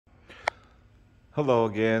Hello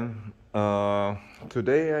again.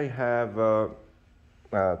 Today I have a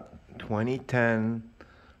 2010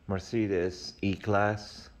 Mercedes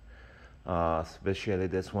E-Class, especially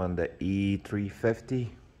this one, the E350.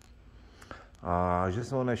 I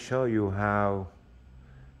just want to show you how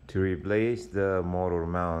to replace the motor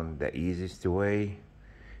mount the easiest way.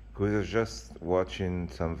 Because I was just watching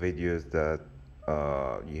some videos that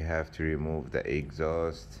you have to remove the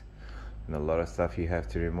exhaust and a lot of stuff you have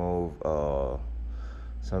to remove.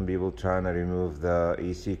 Some people trying to remove the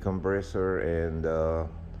AC compressor and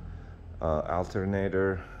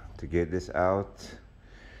alternator to get this out,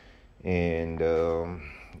 and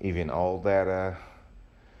even all data.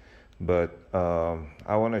 But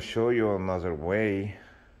I want to show you another way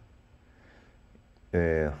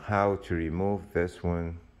how to remove this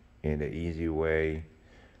one in an easy way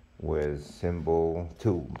with simple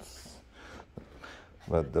tools.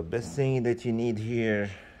 But the best thing that you need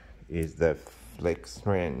here is the flex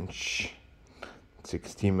wrench,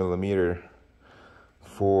 60 millimeter,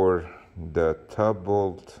 for the top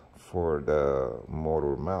bolt for the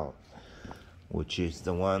motor mount, which is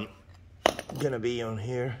the one gonna be on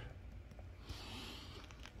here,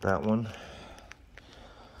 that one.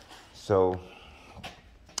 So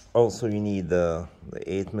also you need the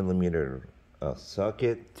 8 millimeter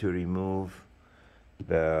socket to remove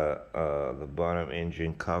the bottom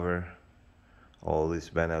engine cover, all this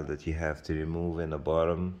panel that you have to remove in the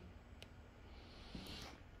bottom.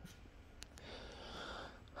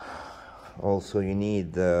 Also you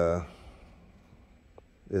need this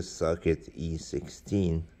socket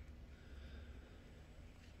E16.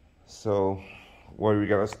 So what we're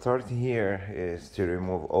gonna start here is to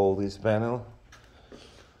remove all this panel.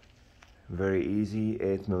 Very easy,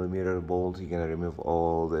 8 millimeter bolt. You're gonna remove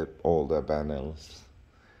all the panels.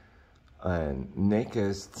 And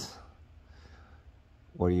next,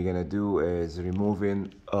 what you're gonna do is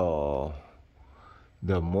removing the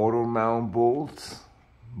motor mount bolts,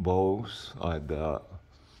 both at the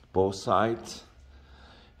both sides,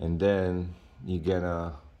 and then you're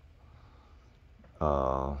gonna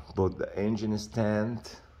put the engine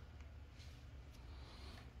stand.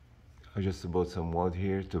 I just bought some wood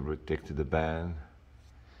here to protect the band.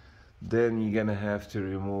 Then you're gonna have to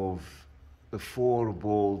remove the 4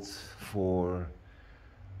 bolts for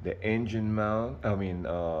the engine mount,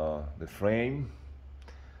 the frame.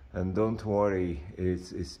 And don't worry,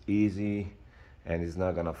 it's easy and it's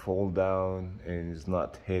not gonna fall down, and it's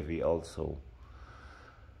not heavy also.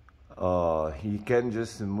 You can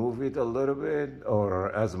just move it a little bit,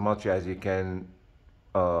 or as much as you can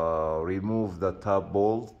remove the top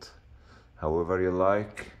bolt, however you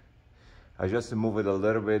like. I just move it a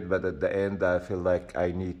little bit, but at the end I feel like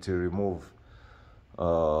I need to remove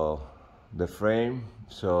the frame,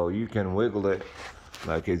 so you can wiggle it.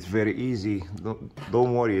 Like, it's very easy.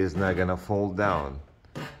 Don't worry, it's not gonna fall down.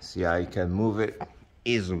 See, I can move it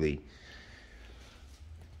easily.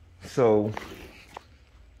 So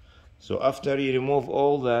after you remove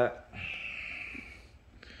all that,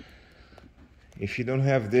 if you don't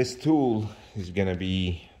have this tool, it's gonna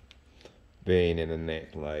be pain in the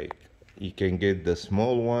neck. Like, you can get the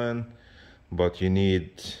small one, but you need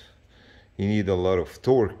a lot of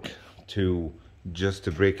torque to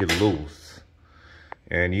break it loose,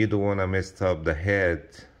 and you don't want to mess up the head,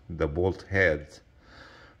 the bolt head.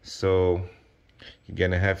 So you're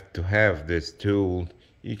gonna have to have this tool.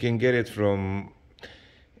 You can get it from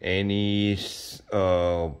any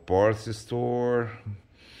parts store,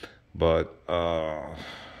 but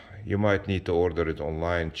you might need to order it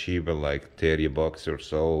online cheaper, like 30 bucks or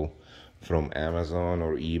so, from Amazon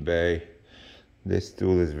or eBay. This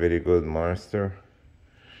tool is very good, master.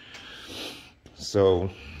 So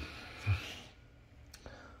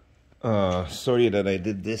sorry that I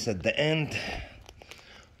did this at the end,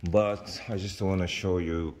 but I just want to show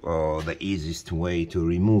you the easiest way to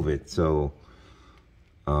remove it. So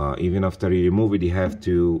even after you remove it, you have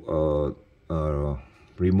to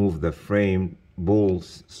remove the frame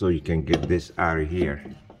bolts so you can get this out of here.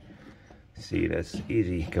 See, that's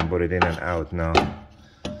easy. You can put it in and out now.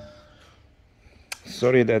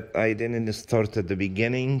 Sorry that I didn't start at the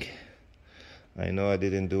beginning. I know I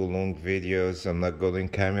didn't do long videos. I'm not good in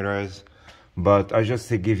cameras, but I just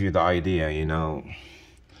to give you the idea, you know.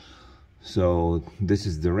 So this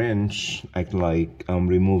is the wrench. Act like I'm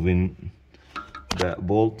removing the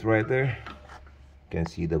bolt right there. You can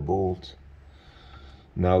see the bolt.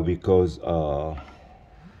 Now, because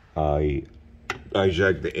I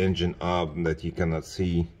jacked the engine up that you cannot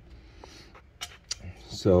see.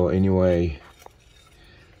 So anyway,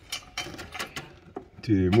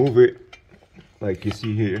 to remove it, like you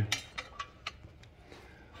see here,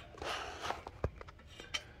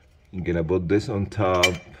 I'm gonna put this on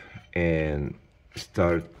top and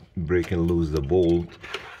start breaking loose the bolt.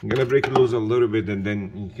 I'm gonna break it loose a little bit, and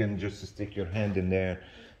then you can just stick your hand in there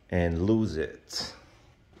and lose it.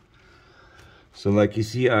 So like you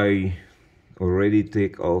see, I already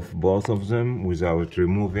take off both of them without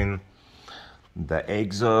removing the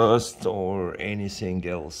exhaust or anything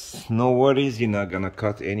else. No worries, you're not gonna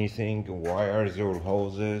cut anything, wires or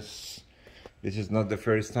hoses. This is not the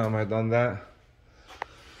first time I've done that,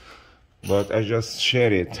 but I just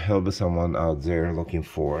share it, help someone out there looking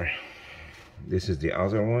for. This is the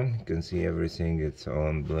other one. You can see everything, it's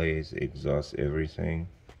on blaze, exhaust, everything.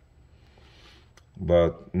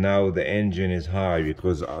 But now the engine is high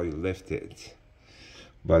because I left it.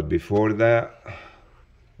 But before that,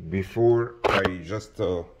 before I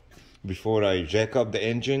jack up the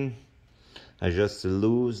engine, I just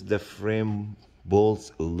lose the frame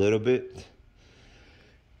bolts a little bit.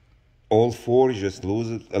 All four, just lose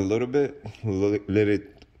it a little bit, let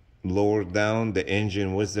it lower down the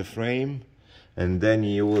engine with the frame, and then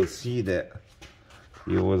you will see the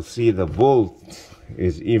bolt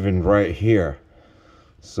is even right here.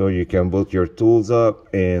 So you can put your tools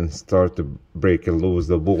up and start to break and loose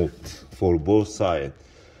the bolt for both sides.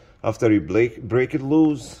 After you break it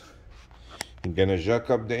loose, you're gonna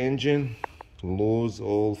jack up the engine, lose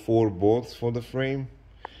all four bolts for the frame,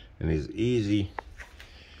 and it's easy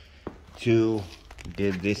to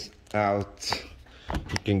get this out.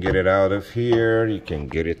 You can get it out of here, you can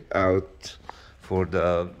get it out for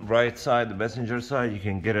the right side, the passenger side, you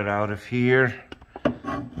can get it out of here.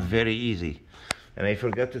 Very easy. And I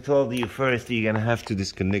forgot to tell you, first you're gonna have to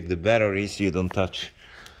disconnect the battery so you don't touch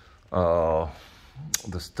the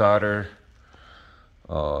starter.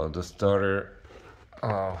 The starter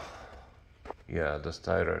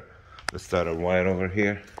wire over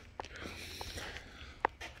here.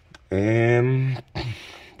 And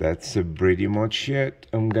that's pretty much it.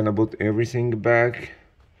 I'm gonna put everything back.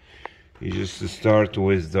 You just start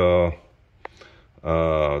with the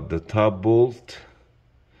top bolt,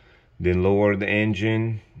 then lower the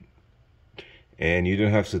engine, and you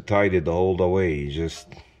don't have to tighten it all the way. You just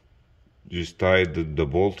tie the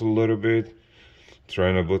bolt a little bit,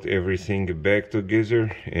 trying to put everything back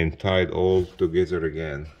together and tie it all together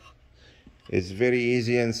again. It's very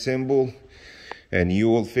easy and simple, and you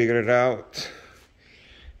will figure it out.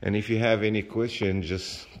 And if you have any question,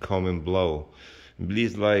 just comment below.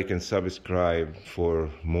 Please like and subscribe for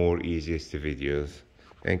more easiest videos.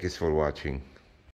 Thank you for watching.